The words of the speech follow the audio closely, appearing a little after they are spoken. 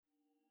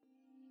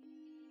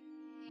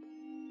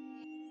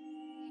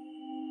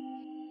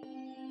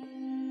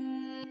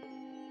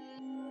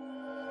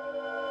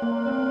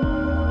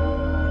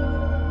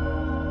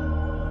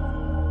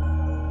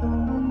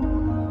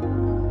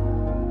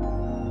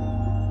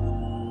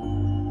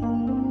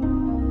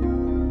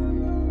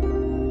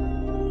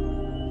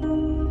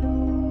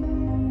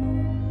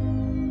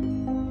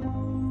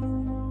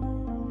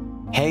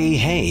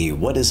Hey,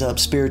 what is up,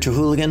 spiritual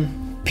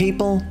hooligan?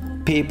 People.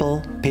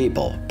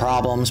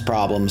 Problems.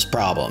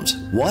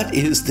 What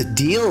is the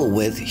deal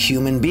with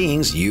human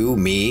beings, you,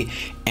 me,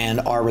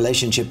 and our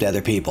relationship to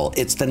other people?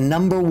 It's the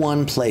number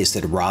one place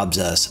that robs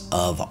us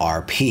of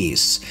our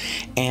peace.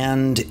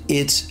 And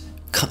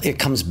it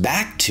comes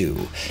back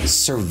to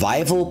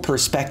survival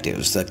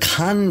perspectives, the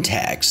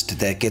context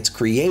that gets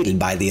created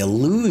by the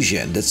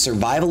illusion that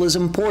survival is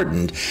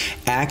important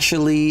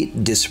actually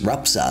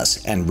disrupts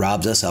us and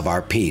robs us of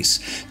our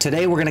peace.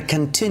 Today, we're going to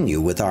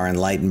continue with our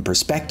enlightened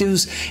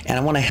perspectives, and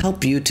I want to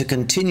help you to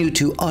continue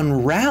to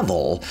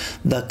unravel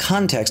the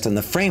context and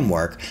the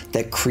framework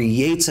that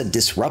creates a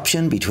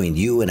disruption between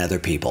you and other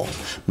people.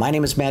 My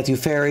name is Matthew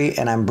Ferry,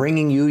 and I'm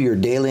bringing you your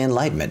daily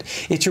enlightenment.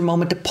 It's your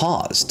moment to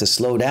pause, to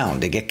slow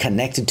down, to get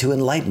connected to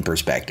enlightened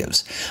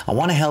perspectives. I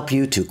want to help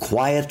you to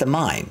quiet the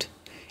mind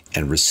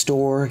and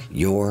restore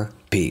your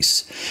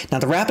peace. Now,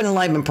 the rapid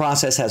enlightenment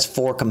process has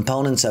four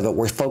components of it.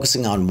 We're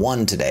focusing on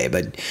one today,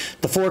 but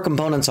the four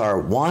components are: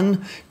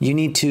 one, you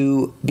need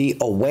to be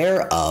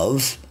aware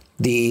of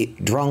the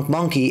drunk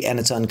monkey and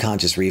its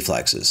unconscious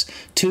reflexes.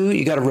 Two,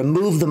 you got to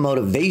remove the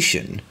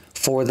motivation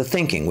for the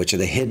thinking, which are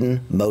the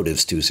hidden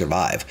motives to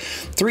survive.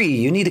 Three,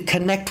 you need to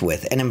connect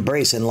with and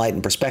embrace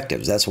enlightened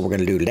perspectives. That's what we're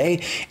going to do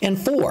today. And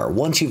four,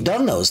 once you've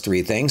done those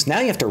three things,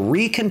 now you have to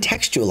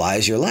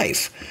recontextualize your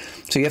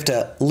life. So you have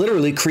to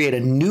literally create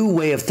a new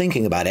way of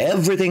thinking about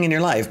everything in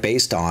your life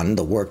based on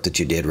the work that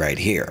you did right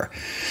here.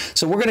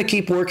 So we're going to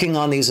keep working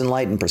on these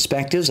enlightened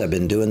perspectives. I've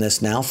been doing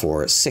this now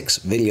for 6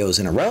 videos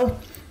in a row.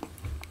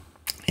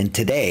 And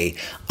today,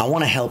 I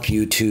want to help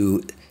you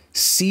to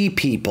see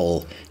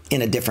people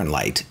in a different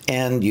light.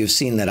 And you've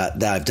seen that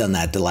I've done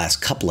that the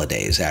last couple of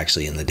days,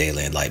 actually, in the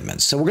Daily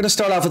Enlightenment. So we're going to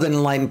start off with an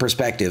enlightened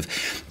perspective.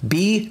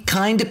 Be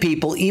kind to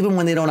people even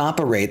when they don't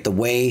operate the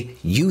way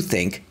you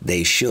think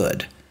they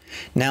should.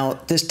 Now,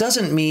 this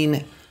doesn't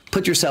mean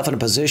put yourself in a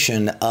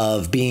position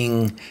of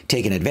being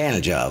taken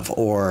advantage of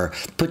or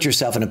put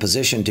yourself in a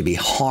position to be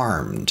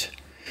harmed.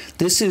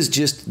 This is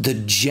just the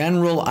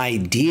general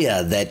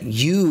idea that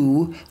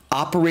you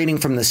operating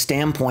from the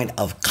standpoint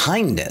of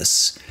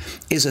kindness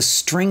is a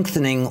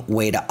strengthening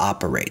way to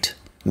operate.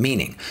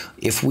 Meaning,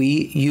 if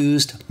we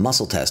used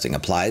muscle testing,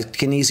 applied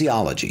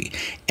kinesiology,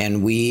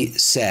 and we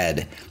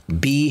said,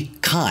 be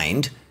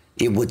kind,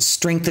 it would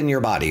strengthen your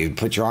body. You'd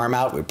put your arm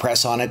out, we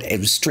press on it, it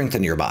would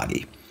strengthen your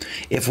body.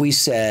 If we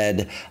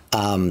said,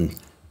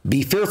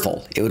 be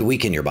fearful, it would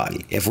weaken your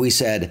body. If we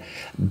said,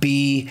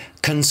 be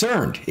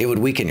concerned, it would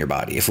weaken your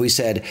body. If we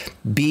said,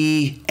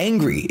 be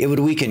angry, it would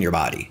weaken your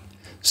body.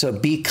 So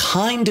be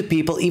kind to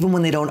people even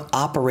when they don't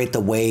operate the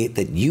way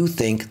that you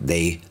think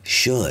they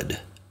should.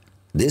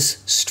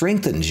 This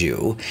strengthens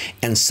you,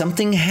 and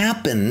something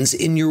happens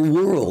in your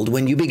world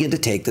when you begin to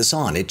take this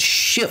on. It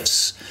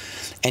shifts,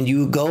 and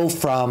you go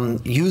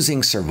from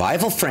using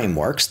survival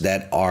frameworks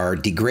that are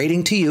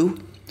degrading to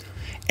you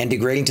and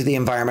degrading to the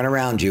environment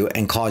around you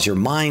and cause your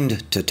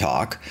mind to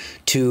talk,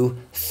 to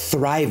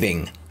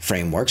thriving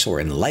frameworks or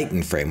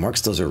enlightened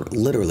frameworks. Those are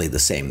literally the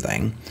same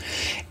thing.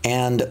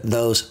 And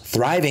those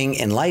thriving,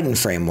 enlightened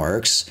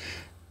frameworks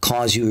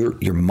cause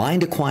your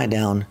mind to quiet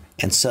down,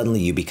 and suddenly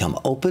you become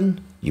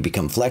open, you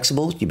become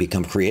flexible, you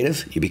become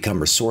creative, you become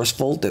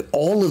resourceful.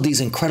 All of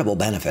these incredible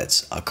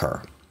benefits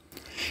occur.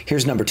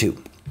 Here's number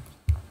 2.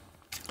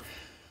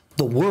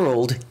 The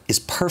world is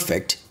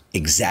perfect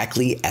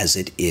exactly as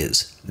it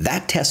is.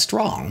 That tests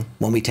strong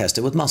when we test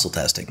it with muscle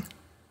testing.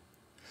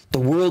 The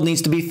world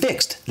needs to be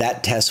fixed.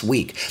 That tests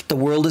weak. The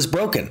world is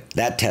broken.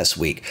 That tests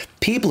weak.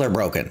 People are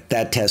broken.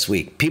 That tests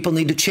weak. People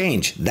need to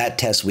change. That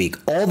tests weak.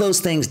 All those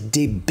things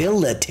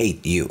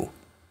debilitate you.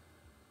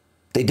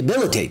 They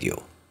debilitate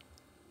you.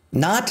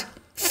 Not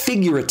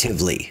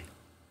figuratively,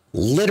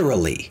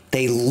 literally.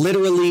 They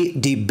literally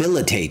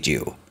debilitate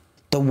you.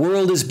 The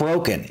world is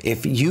broken.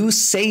 If you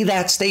say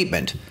that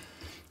statement,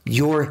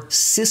 your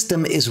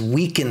system is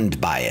weakened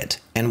by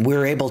it, and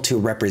we're able to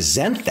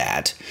represent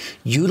that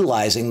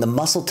utilizing the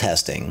muscle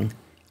testing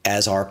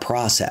as our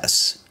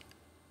process.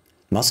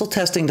 Muscle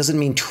testing doesn't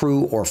mean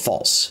true or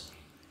false.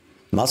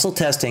 Muscle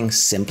testing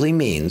simply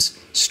means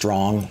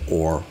strong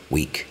or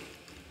weak.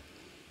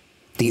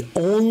 The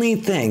only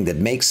thing that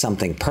makes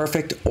something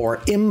perfect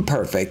or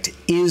imperfect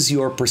is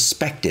your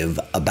perspective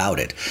about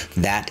it.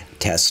 That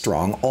tests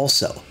strong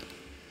also.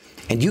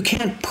 And you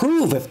can't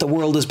prove if the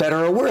world is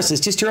better or worse.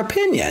 It's just your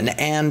opinion.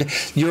 And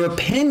your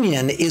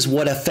opinion is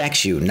what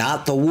affects you,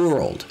 not the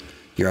world.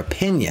 Your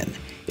opinion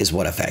is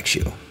what affects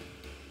you.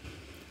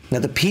 Now,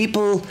 the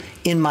people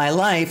in my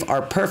life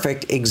are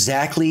perfect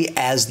exactly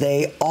as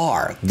they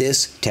are.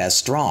 This tests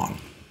strong.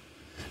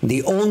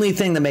 The only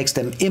thing that makes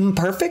them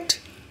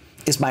imperfect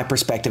is my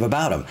perspective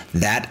about them.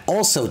 That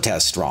also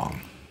tests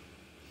strong.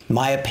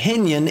 My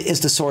opinion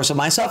is the source of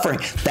my suffering.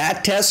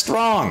 That tests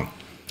strong.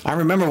 I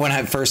remember when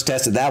I first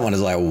tested that one, it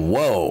was like,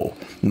 whoa,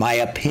 my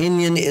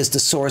opinion is the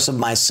source of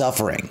my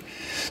suffering.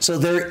 So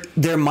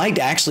there might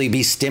actually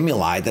be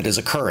stimuli that is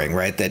occurring,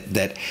 right,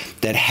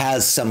 that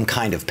has some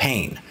kind of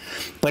pain.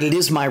 But it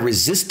is my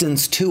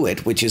resistance to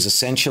it, which is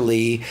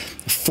essentially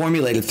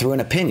formulated through an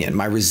opinion.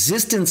 My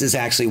resistance is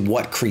actually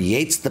what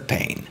creates the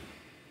pain.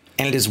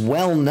 And it is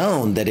well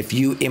known that if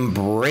you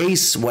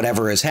embrace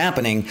whatever is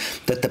happening,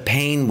 that the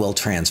pain will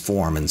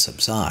transform and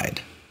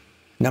subside.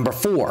 Number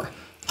 4,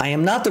 I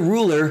am not the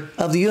ruler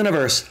of the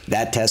universe.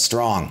 That tests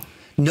strong.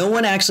 No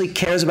one actually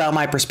cares about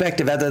my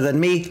perspective other than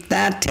me.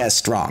 That tests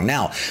strong.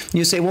 Now,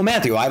 you say, well,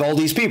 Matthew, I have all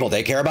these people.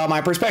 They care about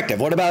my perspective.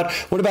 What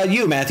about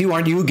you, Matthew?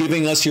 Aren't you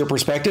giving us your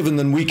perspective and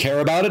then we care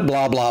about it?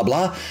 Blah, blah,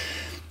 blah.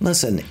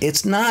 Listen,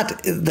 it's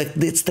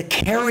the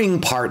caring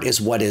part is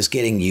what is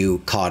getting you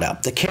caught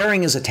up. The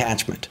caring is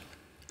attachment.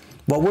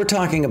 What we're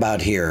talking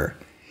about here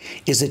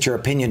is that your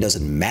opinion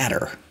doesn't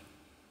matter.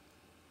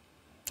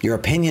 Your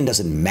opinion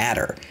doesn't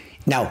matter.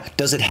 Now,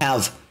 does it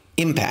have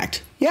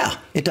impact? Yeah,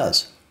 it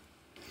does.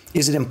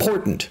 Is it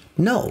important?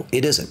 No,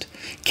 it isn't.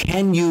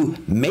 Can you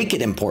make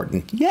it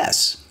important?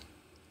 Yes.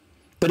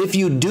 But if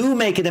you do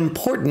make it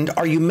important,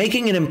 are you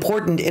making it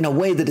important in a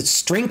way that it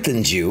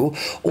strengthens you,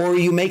 or are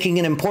you making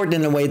it important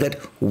in a way that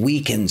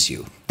weakens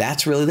you?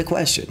 That's really the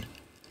question.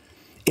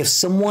 If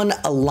someone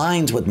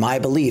aligns with my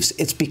beliefs,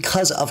 it's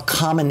because of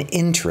common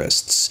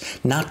interests,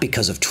 not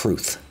because of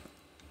truth.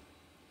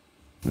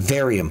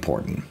 Very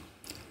important.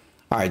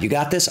 All right, you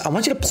got this? I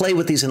want you to play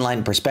with these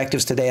enlightened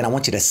perspectives today, and I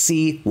want you to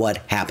see what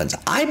happens.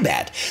 I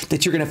bet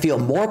that you're going to feel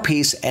more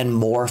peace and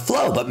more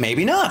flow, but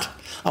maybe not.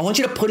 I want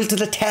you to put it to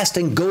the test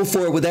and go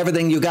for it with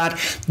everything you got.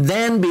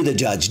 Then be the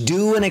judge.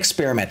 Do an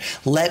experiment.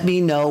 Let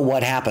me know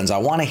what happens. I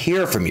want to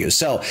hear from you.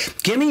 So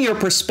give me your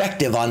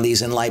perspective on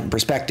these enlightened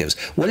perspectives.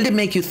 What did it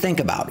make you think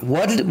about?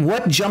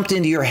 What jumped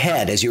into your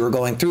head as you were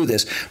going through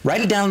this?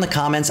 Write it down in the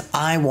comments.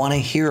 I want to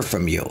hear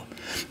from you.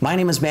 My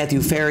name is Matthew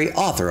Ferry,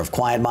 author of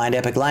Quiet Mind,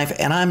 Epic Life,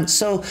 and I'm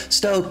so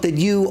stoked that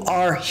you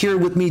are here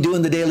with me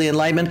doing the Daily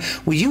Enlightenment.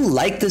 Will you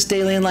like this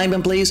Daily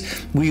Enlightenment,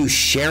 please? Will you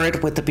share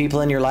it with the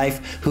people in your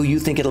life who you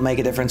think it'll make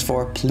a difference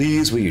for?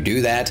 Please, will you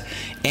do that?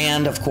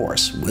 And of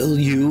course, will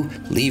you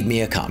leave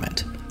me a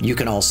comment? You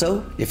can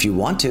also, if you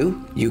want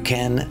to, you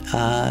can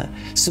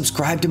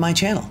subscribe to my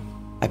channel.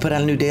 I put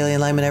out a new Daily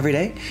Enlightenment every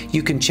day.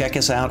 You can check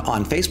us out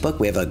on Facebook.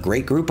 We have a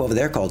great group over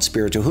there called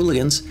Spiritual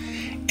Hooligans.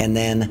 And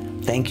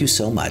then thank you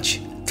so much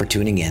for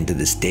tuning in to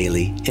this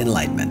Daily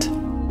Enlightenment.